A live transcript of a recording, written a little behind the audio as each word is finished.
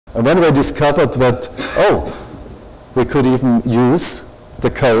And then we discovered that, oh, we could even use the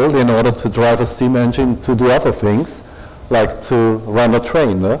coal in order to drive a steam engine to do other things, like to run a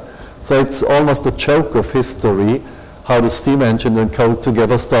train. So it's almost a joke of history how the steam engine and coal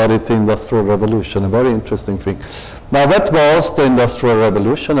together started the Industrial Revolution, a very interesting thing. Now that was the Industrial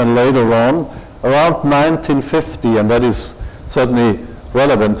Revolution, and later on, around 1950, and that is certainly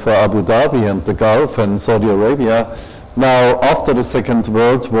relevant for Abu Dhabi and the Gulf and Saudi Arabia. Now, after the Second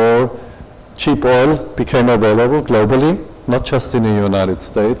World War, cheap oil became available globally, not just in the United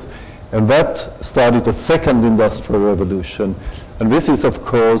States, and that started the second industrial revolution. And this is, of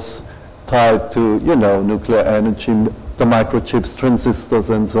course, tied to, you know, nuclear energy, the microchips, transistors,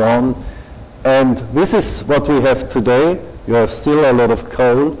 and so on. And this is what we have today. You have still a lot of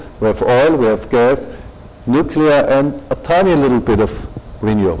coal, we have oil, we have gas, nuclear, and a tiny little bit of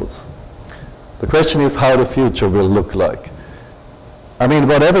renewables. The question is how the future will look like. I mean,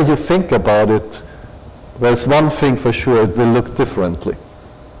 whatever you think about it, there's one thing for sure, it will look differently.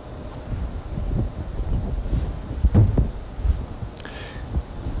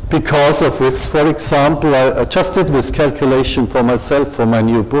 Because of this, for example, I just did this calculation for myself for my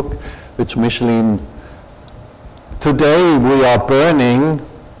new book, which Micheline, today we are burning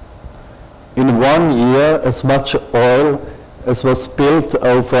in 1 year as much oil as was built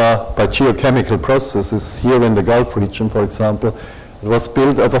over by geochemical processes here in the Gulf region, for example. It was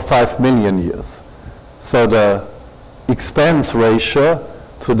built over 5 million years. So the expense ratio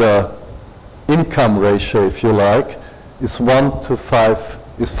to the income ratio, if you like, is 1 to 5,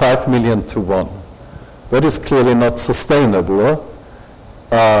 is 5 million to 1. That is clearly not sustainable.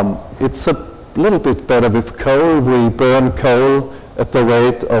 It's a little bit better with coal. We burn coal at the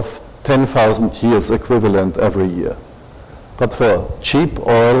rate of 10,000 years equivalent every year. But for cheap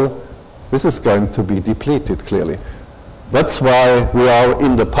oil, this is going to be depleted, clearly. That's why we are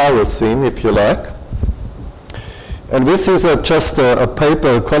in the Pyrocene, if you like. And this is just a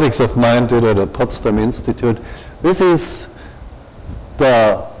paper colleagues of mine did at the Potsdam Institute. This is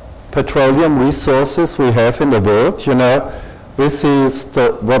the petroleum resources we have in the world, you know. This is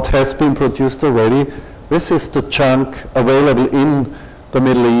what has been produced already. This is the chunk available in the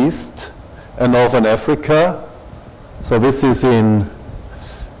Middle East and Northern Africa. So this is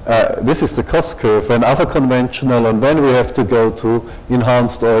this is the cost curve and other conventional, and then we have to go to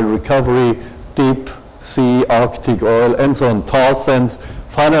enhanced oil recovery, deep sea, Arctic oil, and so on, tar sands.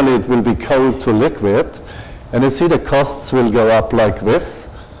 Finally, it will be coal to liquid, and you see the costs will go up like this,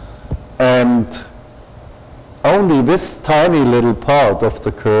 and only this tiny little part of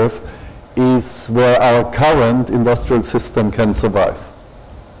the curve is where our current industrial system can survive.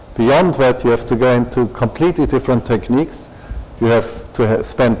 Beyond that, you have to go into completely different techniques. You have to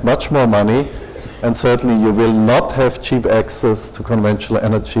spend much more money, and certainly you will not have cheap access to conventional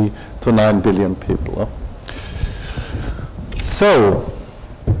energy to 9 billion people. So,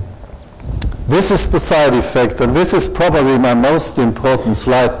 this is the side effect, and this is probably my most important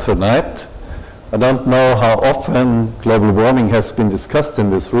slide tonight. I don't know how often global warming has been discussed in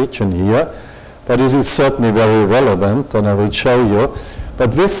this region here, but it is certainly very relevant, and I will show you.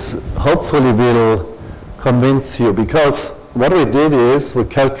 But this hopefully will convince you, because what we did is we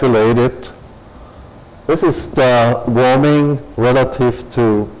calculated, this is the warming relative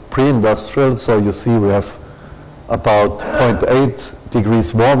to pre-industrial, so you see we have about 0.8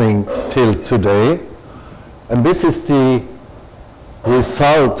 degrees warming till today, and this is the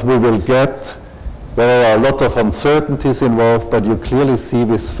result we will get. There are a lot of uncertainties involved, but you clearly see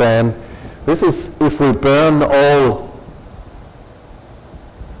this fan. This is if we burn all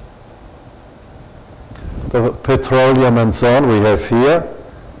the petroleum and so on we have here,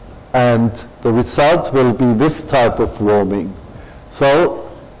 and the result will be this type of warming. So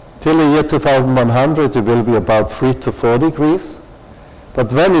till the year 2100 it will be about 3 to 4 degrees,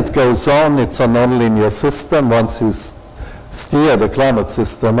 but when it goes on, it's a non-linear system. Once you steer the climate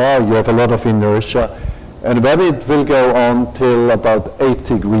system, you have a lot of inertia, and then it will go on till about 8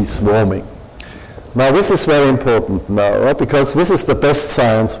 degrees warming. Now this is very important now, because this is the best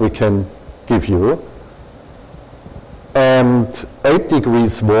science we can give you. And 8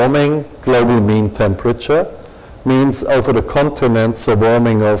 degrees warming, global mean temperature, means over the continents a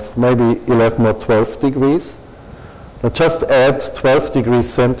warming of maybe 11 or 12 degrees. Now just add 12 degrees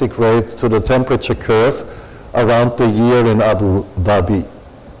centigrade to the temperature curve around the year in Abu Dhabi.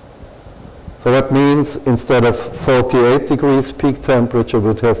 So that means instead of 48 degrees peak temperature,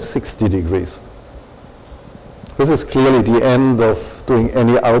 we'd have 60 degrees. This is clearly the end of doing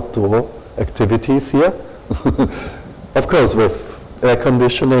any outdoor activities here. Of course, with air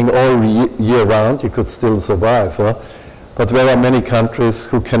conditioning all year round, you could still survive. but there are many countries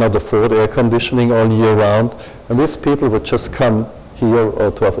who cannot afford air conditioning all year round, and these people would just come here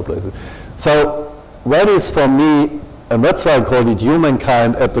or to other places. So that is for me, and that's why I call it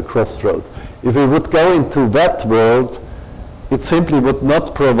humankind at the crossroads. If we would go into that world, it simply would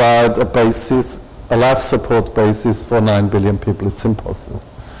not provide a basis, a life support basis for 9 billion people. It's impossible.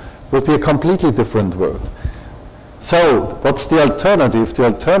 It would be a completely different world. So what's the alternative? The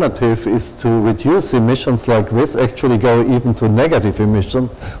alternative is to reduce emissions like this, actually go even to negative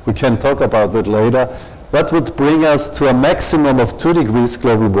emissions. We can talk about that later. That would bring us to a maximum of 2 degrees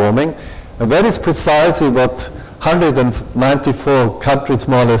global warming. And that is precisely what 194 countries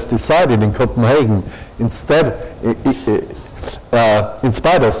more or less decided in Copenhagen. Instead, in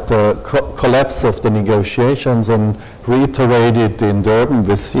spite of the collapse of the negotiations, and reiterated in Durban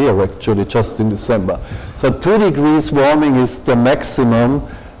this year, actually, just in December. So 2 degrees warming is the maximum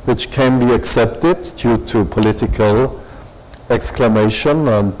which can be accepted due to political exclamation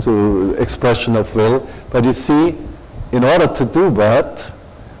and to expression of will. But you see, in order to do that,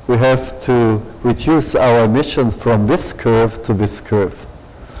 we have to reduce our emissions from this curve to this curve.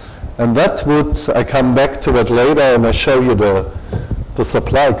 And that would, I come back to that later, and I show you the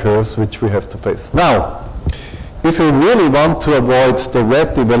supply curves which we have to face. Now, if we really want to avoid the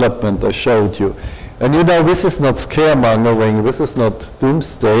red development I showed you, and you know, this is not scaremongering, this is not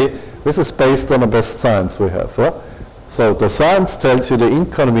doomsday, this is based on the best science we have. Huh? So the science tells you the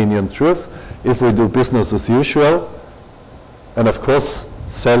inconvenient truth. If we do business as usual, and of course,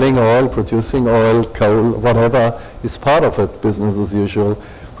 selling oil, producing oil, coal, whatever, is part of it, business as usual.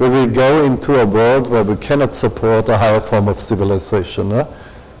 We will go into a world where we cannot support a higher form of civilization. Huh?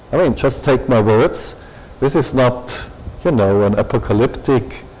 I mean, just take my words. This is not, you know, an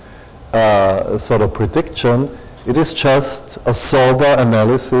apocalyptic sort of prediction. It is just a sober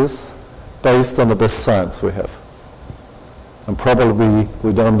analysis based on the best science we have. And probably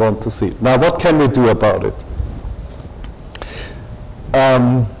we don't want to see it. Now, what can we do about it?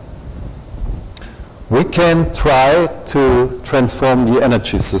 We can try to transform the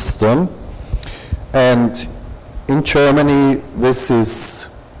energy system, and in Germany this is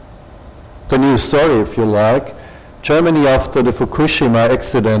the new story, if you like. Germany, after the Fukushima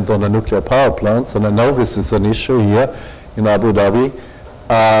accident on the nuclear power plants, and I know this is an issue here in Abu Dhabi,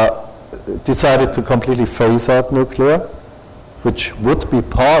 decided to completely phase out nuclear, which would be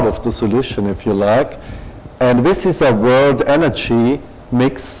part of the solution, if you like. And this is a world energy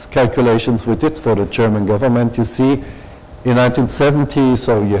mix calculations we did for the German government. You see, in 1970,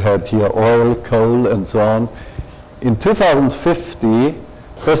 so you had here oil, coal, and so on. In 2050,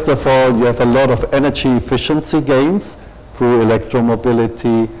 first of all, you have a lot of energy efficiency gains through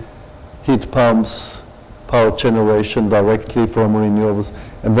electromobility, heat pumps, power generation directly from renewables.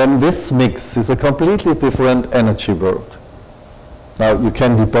 And then this mix is a completely different energy world. Now, you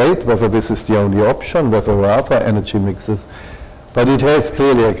can debate whether this is the only option, whether there are other energy mixes, but it has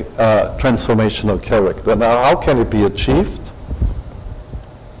clearly a transformational character. Now, how can it be achieved?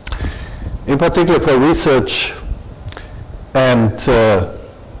 In particular for research and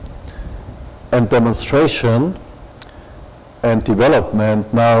demonstration and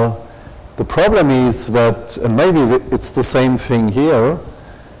development. Now, the problem is that, and maybe it's the same thing here,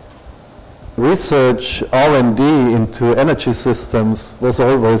 research, R&D into energy systems was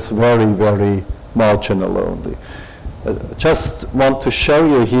always very, very marginal only. Just want to show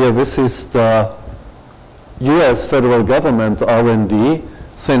you here, this is the US federal government R&D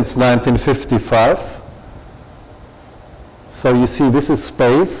since 1955. So you see, this is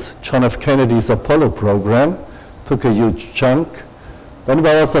space. John F. Kennedy's Apollo program took a huge chunk. Then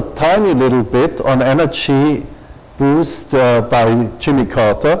there was a tiny little bit on energy boost by Jimmy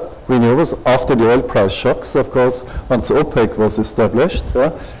Carter, renewables, after the oil price shocks, of course, once OPEC was established.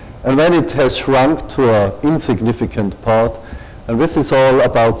 And then it has shrunk to an insignificant part. And this is all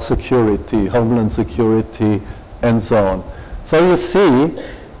about security, homeland security, and so on. So you see,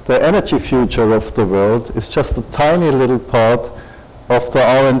 the energy future of the world is just a tiny little part of the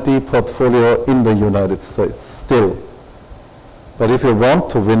R&D portfolio in the United States, still. But if we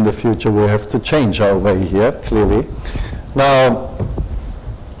want to win the future, we have to change our way here, clearly. Now,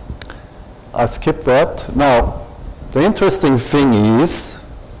 I skip that. Now, the interesting thing is,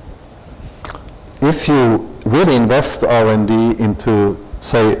 if you really invest R&D into,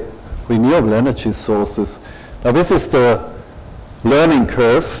 say, renewable energy sources, now this is the learning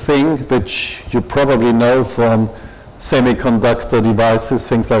curve thing, which you probably know from semiconductor devices,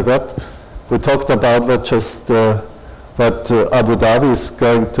 things like that. We talked about that just, that Abu Dhabi is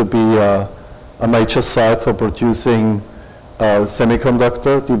going to be a major site for producing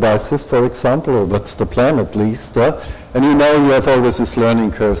semiconductor devices, for example, or that's the plan at least. And you know you have always this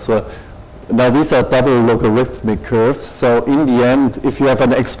learning curve. So now these are double logarithmic curves. So in the end, if you have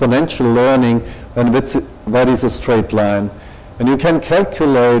an exponential learning, then that is a straight line. And you can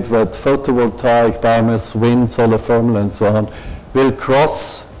calculate that photovoltaic, biomass, wind, solar thermal, and so on will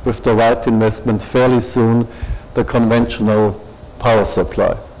cross, with the right investment, fairly soon the conventional power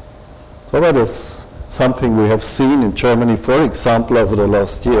supply. So that is something we have seen in Germany, for example, over the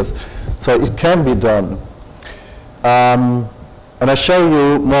last years. So it can be done. And I show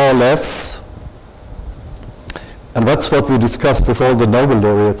you more or less, and that's what we discussed with all the Nobel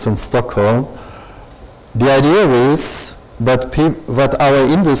laureates in Stockholm. The idea is that our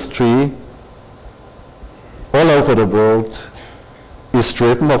industry all over the world is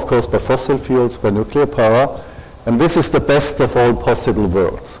driven, of course, by fossil fuels, by nuclear power, and this is the best of all possible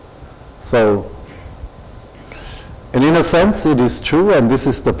worlds. So, and in a sense it is true, and this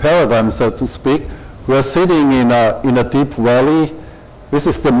is the paradigm, so to speak. We are sitting in a deep valley. This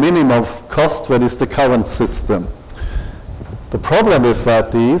is the minimum of cost, that is the current system. The problem with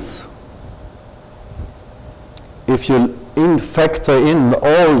that is, if you factor in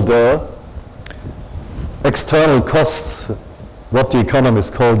all the external costs, what the economists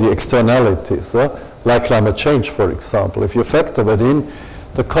call the externalities, like climate change, for example. If you factor that in,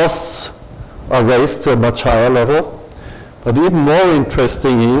 the costs are raised to a much higher level. But even more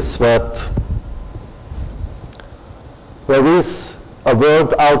interesting is that there is a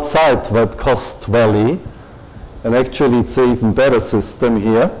world outside that cost valley, and actually it's an even better system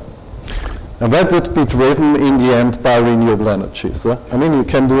here. And that would be driven in the end by renewable energies. I mean, you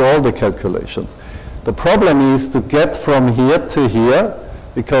can do all the calculations. The problem is to get from here to here,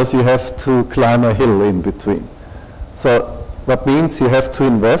 because you have to climb a hill in between. So that means you have to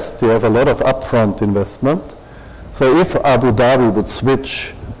invest. You have a lot of upfront investment. So if Abu Dhabi would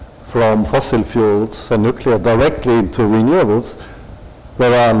switch from fossil fuels and nuclear directly into renewables,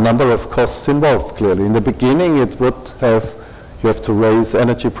 there are a number of costs involved, clearly. In the beginning, it would have, you have to raise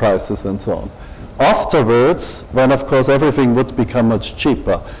energy prices and so on. Afterwards, then of course everything would become much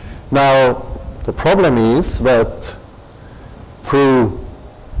cheaper. Now, the problem is that through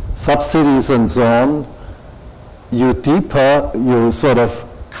subsidies and so on, you sort of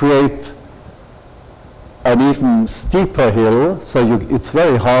create an even steeper hill, so it's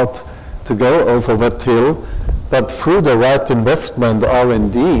very hard to go over that hill, but through the right investment,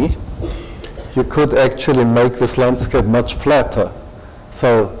 R&D, you could actually make this landscape much flatter.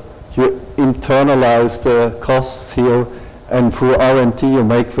 So you internalize the costs here, and through R&D you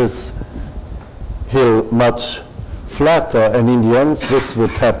make this hill much flatter, and in the end this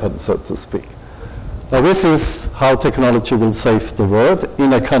would happen, so to speak. Now this is how technology will save the world,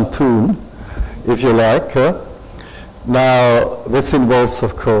 in a cartoon, if you like. Now this involves,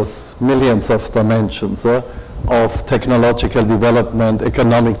 of course, millions of dimensions of technological development,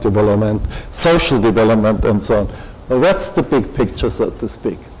 economic development, social development, and so on. Well, that's the big picture, so to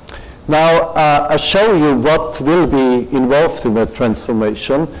speak. Now I show you what will be involved in that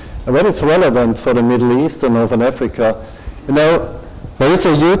transformation, and that is relevant for the Middle East and Northern Africa. You know, there is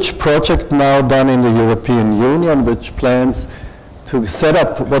a huge project now done in the European Union which plans to set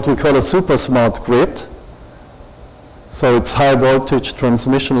up what we call a super smart grid. So it's high voltage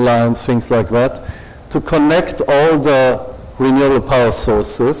transmission lines, things like that, to connect all the renewable power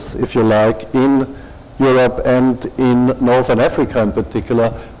sources, if you like, in Europe and in Northern Africa in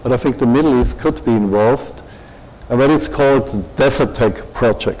particular, but I think the Middle East could be involved. And that is called the Desertec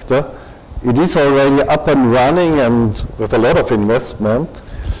project. It is already up and running and with a lot of investment.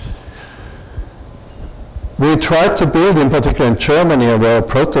 We tried to build, in particular in Germany, our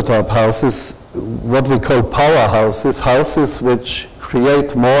prototype houses, what we call powerhouses, houses which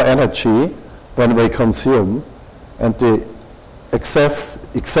create more energy than they consume, and the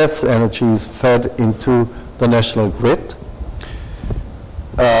excess energy is fed into the national grid.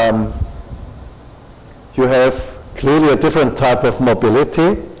 You have clearly a different type of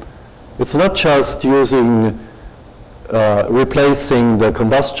mobility. It's not just using, replacing the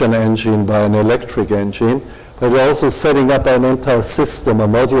combustion engine by an electric engine, but you're also setting up an entire system, a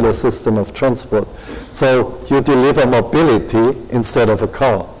modular system of transport. So you deliver mobility instead of a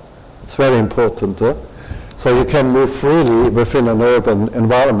car. It's very important. So you can move freely within an urban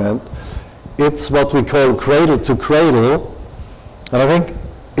environment. It's what we call cradle to cradle, and I think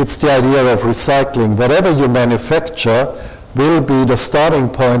it's the idea of recycling. Whatever you manufacture will be the starting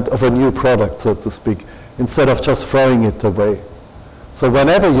point of a new product, so to speak, instead of just throwing it away. So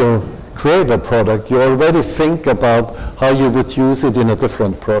whenever you create a product, you already think about how you would use it in a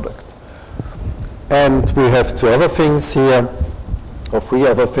different product. And we have two other things here, or three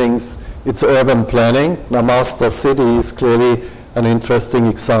other things. It's urban planning. Now, master city is clearly an interesting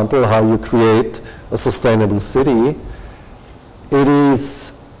example how you create a sustainable city. It is,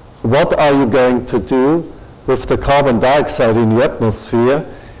 what are you going to do with the carbon dioxide in the atmosphere?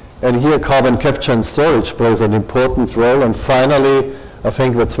 And here carbon capture and storage plays an important role. And finally, I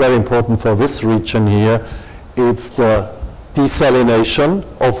think what's very important for this region here, it's the desalination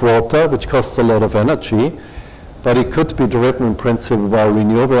of water, which costs a lot of energy, but it could be driven in principle by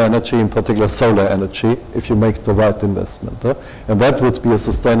renewable energy, in particular solar energy, if you make the right investment. And that would be a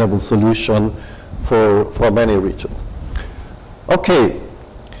sustainable solution for many regions. Okay,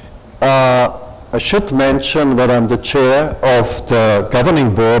 I should mention that I'm the chair of the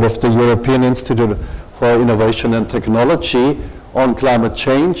governing board of the European Institute for Innovation and Technology on climate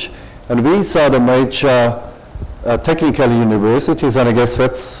change, and these are the major technical universities, and I guess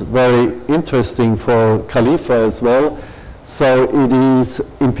that's very interesting for Khalifa as well. So it is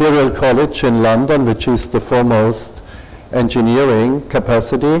Imperial College in London, which is the foremost engineering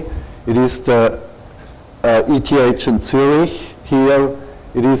capacity. It is the ETH in Zurich here.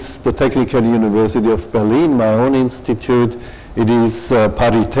 It is the Technical University of Berlin, my own institute. It is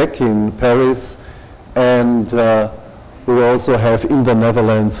Paris Tech in Paris, and we also have in the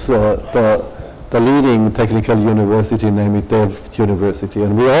Netherlands the leading technical university, namely Delft University,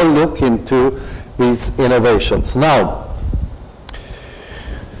 and we all look into these innovations. Now,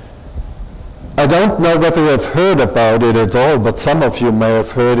 I don't know whether you have heard about it at all, but some of you may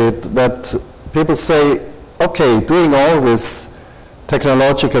have heard it, that people say, okay, doing all this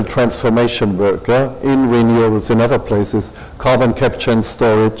technological transformation work in renewables, in other places, carbon capture and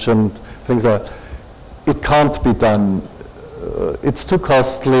storage and things like that, it can't be done. It's too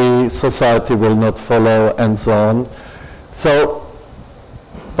costly, society will not follow, and so on. So,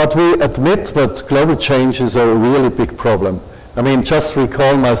 but we admit that global change is a really big problem. I mean, just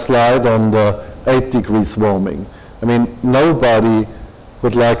recall my slide on the 8 degrees warming. I mean, nobody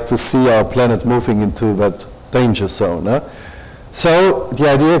would like to see our planet moving into that danger zone. So the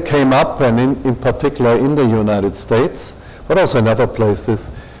idea came up, and in particular in the United States, but also in other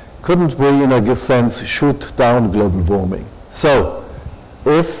places, couldn't we, in a sense, shoot down global warming? So,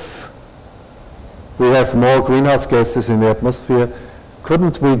 if we have more greenhouse gases in the atmosphere,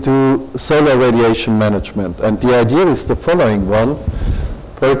 couldn't we do solar radiation management? And the idea is the following one.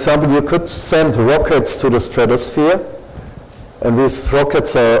 For example, you could send rockets to the stratosphere, and these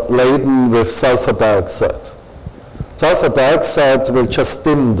rockets are laden with sulfur dioxide. Sulfur dioxide will just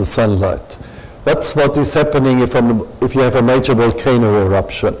dim the sunlight. That's what is happening if you have a major volcano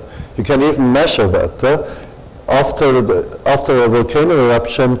eruption. You can even measure that. After a volcano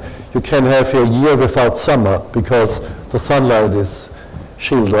eruption, you can have a year without summer because the sunlight is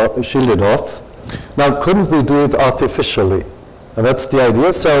shielded off. Now, couldn't we do it artificially? And that's the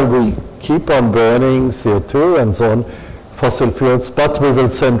idea. So we keep on burning CO2 and so on, fossil fuels, but we will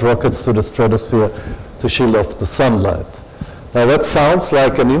send rockets to the stratosphere to shield off the sunlight. Now, that sounds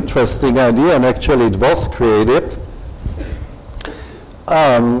like an interesting idea, and actually it was created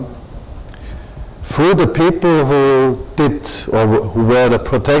through the people who did, or who were the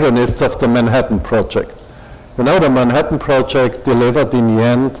protagonists of the Manhattan Project. You know, the Manhattan Project delivered in the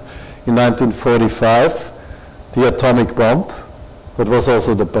end, in 1945, the atomic bomb. That was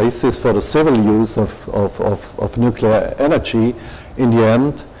also the basis for the civil use of nuclear energy in the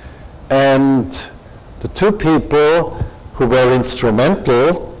end. And the two people who were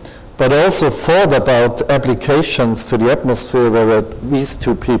instrumental, but also thought about applications to the atmosphere, were these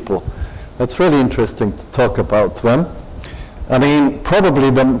two people. That's really interesting to talk about them. I mean,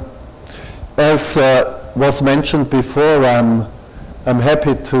 probably as was mentioned before, I'm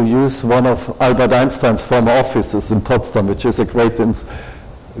happy to use one of Albert Einstein's former offices in Potsdam, which is a great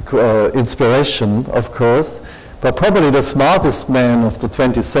inspiration, of course. But probably the smartest man of the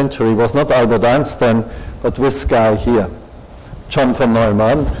 20th century was not Albert Einstein, but this guy here, John von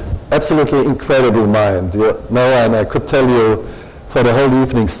Neumann. Absolutely incredible mind. You know, and I could tell you for the whole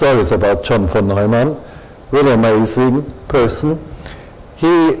evening stories about John von Neumann. Really amazing person.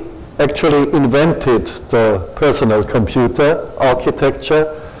 He actually invented the personal computer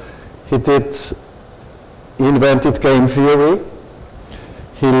architecture. He invented game theory.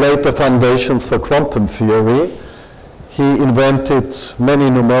 He laid the foundations for quantum theory. He invented many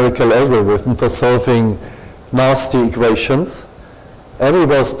numerical algorithms for solving nasty equations. And he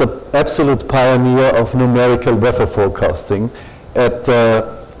was the absolute pioneer of numerical weather forecasting at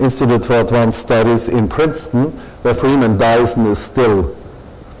the Institute for Advanced Studies in Princeton, where Freeman Dyson is still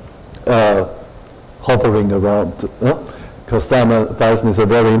hovering around, because Dyson is a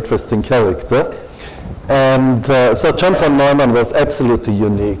very interesting character. And so John von Neumann was absolutely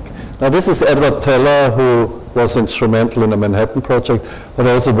unique. Now this is Edward Teller, who was instrumental in the Manhattan Project, but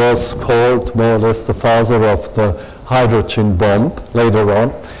also was called more or less the father of the hydrogen bomb later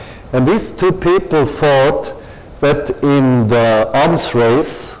on. And these two people thought that in the arms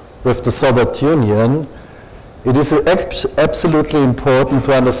race with the Soviet Union, it is absolutely important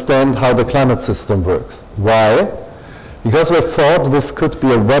to understand how the climate system works. Why? Because we thought this could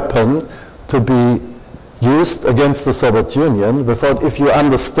be a weapon to be used against the Soviet Union. We thought if you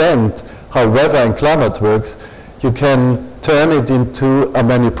understand how weather and climate works, you can turn it into a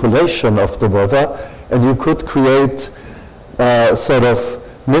manipulation of the weather, and you could create sort of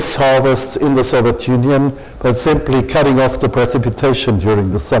misharvests in the Soviet Union by simply cutting off the precipitation during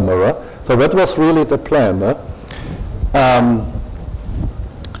the summer. So that was really the plan.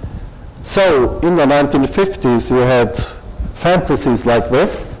 So in the 1950s, you had fantasies like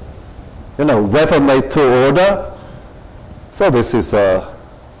this, you know, weather made to order. So this is a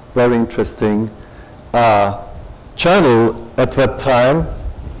very interesting journal at that time.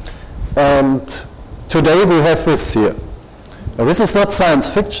 And today we have this here. Now, this is not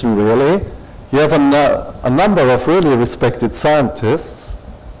science fiction, really. You have a number of really respected scientists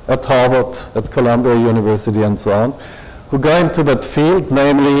at Harvard, at Columbia University, and so on, who go into that field,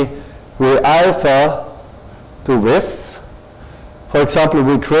 namely, we either do this. For example,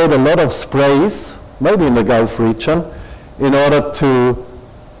 we create a lot of sprays, maybe in the Gulf region, in order to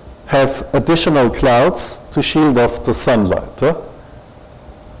have additional clouds to shield off the sunlight.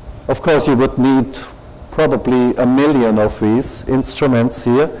 Of course, you would need probably 1 million of these instruments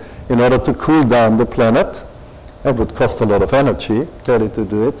here in order to cool down the planet. It would cost a lot of energy, clearly, to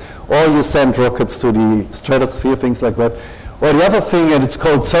do it. Or you send rockets to the stratosphere, things like that. Or the other thing, and it's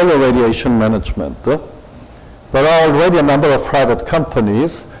called solar radiation management. There are already a number of private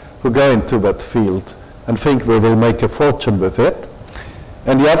companies who go into that field and think we will make a fortune with it.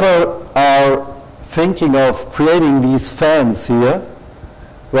 And the other are thinking of creating these fans here,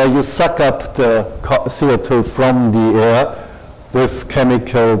 where you suck up the CO2 from the air with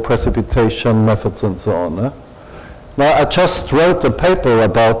chemical precipitation methods and so on. Now, I just wrote a paper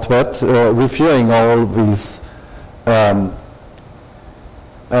about that, reviewing all these, and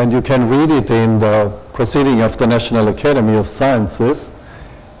you can read it in the proceeding of the National Academy of Sciences.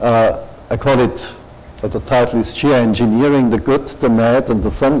 I call it, the title is Geo-engineering, the good, the mad, and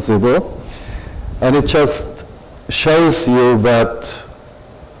the sensible. And it just shows you that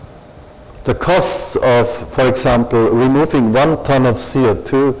the costs of, for example, removing 1 ton of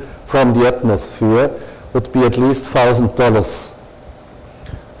CO2 from the atmosphere would be at least $1,000.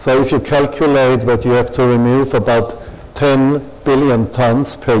 So if you calculate that you have to remove about 10 billion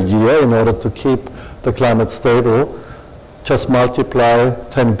tons per year in order to keep the climate stable, just multiply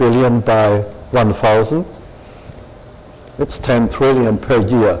 10 billion by 1,000. It's 10 trillion per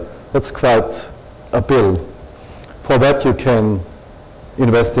year. That's quite a bill. For that you can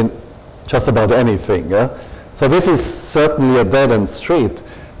invest in just about anything. So this is certainly a dead-end street,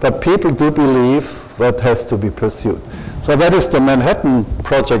 but people do believe that has to be pursued. So that is the Manhattan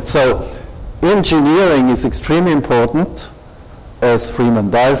Project. So engineering is extremely important, as Freeman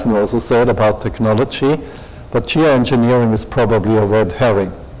Dyson also said about technology, but geoengineering is probably a red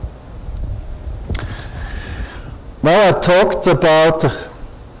herring. Now, I talked about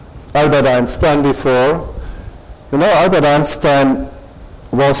Albert Einstein before. You know, Albert Einstein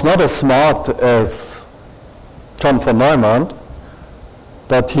was not as smart as John von Neumann,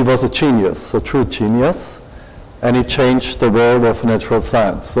 but he was a genius, a true genius, and he changed the world of natural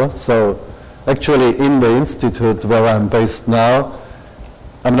science. So actually in the institute where I'm based now,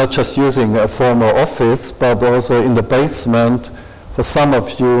 I'm not just using a former office, but also in the basement. For some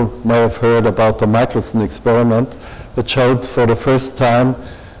of you may have heard about the Michelson experiment that showed for the first time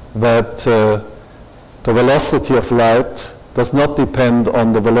that the velocity of light does not depend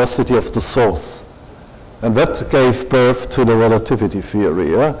on the velocity of the source. And that gave birth to the relativity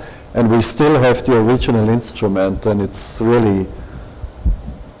theory. And we still have the original instrument, and it's really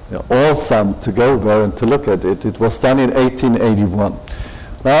awesome to go there and to look at it. It was done in 1881.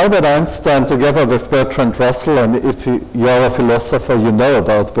 Now, Albert Einstein, together with Bertrand Russell, and if you're a philosopher, you know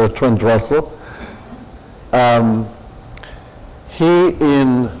about Bertrand Russell, he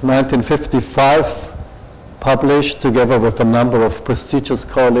in 1955 published, together with a number of prestigious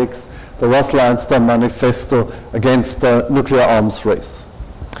colleagues, the Russell-Einstein Manifesto against the nuclear arms race.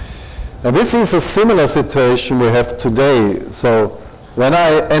 Now, this is a similar situation we have today. So when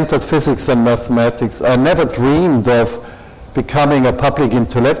I entered physics and mathematics, I never dreamed of becoming a public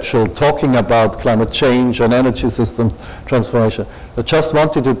intellectual talking about climate change and energy system transformation. I just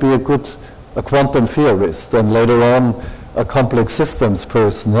wanted to be a good a quantum theorist and later on a complex systems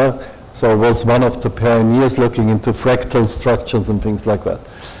person. So I was one of the pioneers looking into fractal structures and things like that.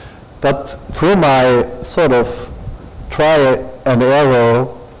 But through my sort of try and error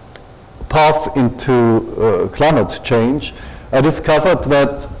path into climate change, I discovered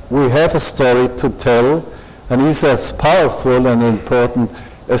that we have a story to tell, and it's as powerful and important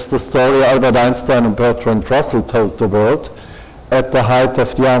as the story Albert Einstein and Bertrand Russell told the world at the height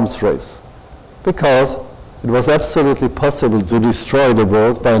of the arms race. Because it was absolutely possible to destroy the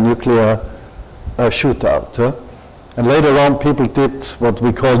world by a nuclear shootout. And later on, people did what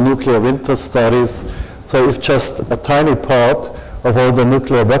we call nuclear winter studies. So if just a tiny part of all the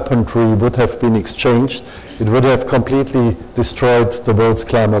nuclear weaponry would have been exchanged, it would have completely destroyed the world's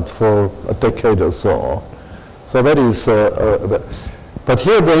climate for a decade or so. So that is, but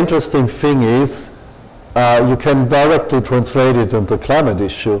here the interesting thing is, you can directly translate it into climate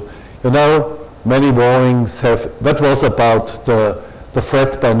issue. You know, many warnings have, that was about the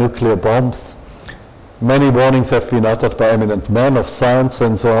threat by nuclear bombs. Many warnings have been uttered by eminent men of science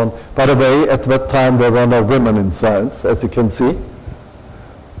and so on. By the way, at that time there were no women in science, as you can see.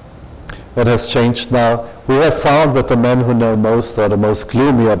 That has changed now. We have found that the men who know most are the most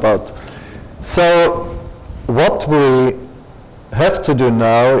gloomy about. So what we have to do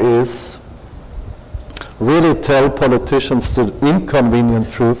now is really tell politicians the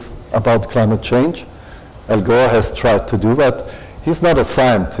inconvenient truth about climate change. Al Gore has tried to do that. He's not a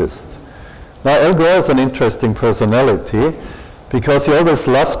scientist. Now, Al Gore is an interesting personality because he always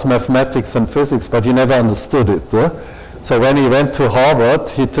loved mathematics and physics, but he never understood it. So when he went to Harvard,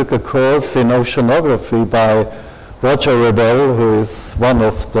 he took a course in oceanography by Roger Revelle, who is one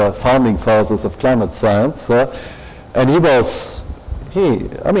of the founding fathers of climate science. And he was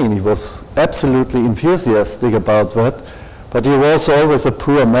absolutely enthusiastic about that. But he was always a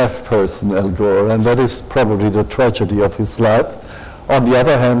poor math person, Al Gore, and that is probably the tragedy of his life. On the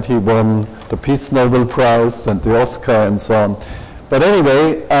other hand, he won the Peace Nobel Prize and the Oscar and so on. But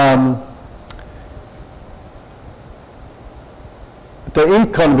anyway, the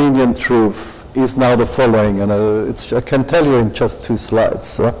inconvenient truth is now the following, and I can tell you in just 2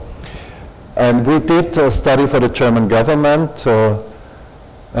 slides. And we did a study for the German government,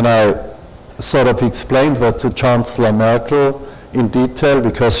 and I sort of explained that to Chancellor Merkel in detail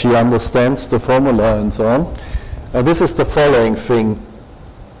because she understands the formula and so on. And this is the following thing.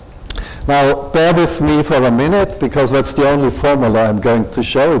 Now, bear with me for a minute because that's the only formula I'm going to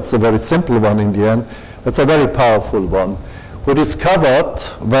show. It's a very simple one in the end. It's a very powerful one. We discovered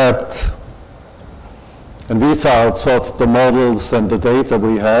that, and these are sort of the models and the data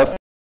we have,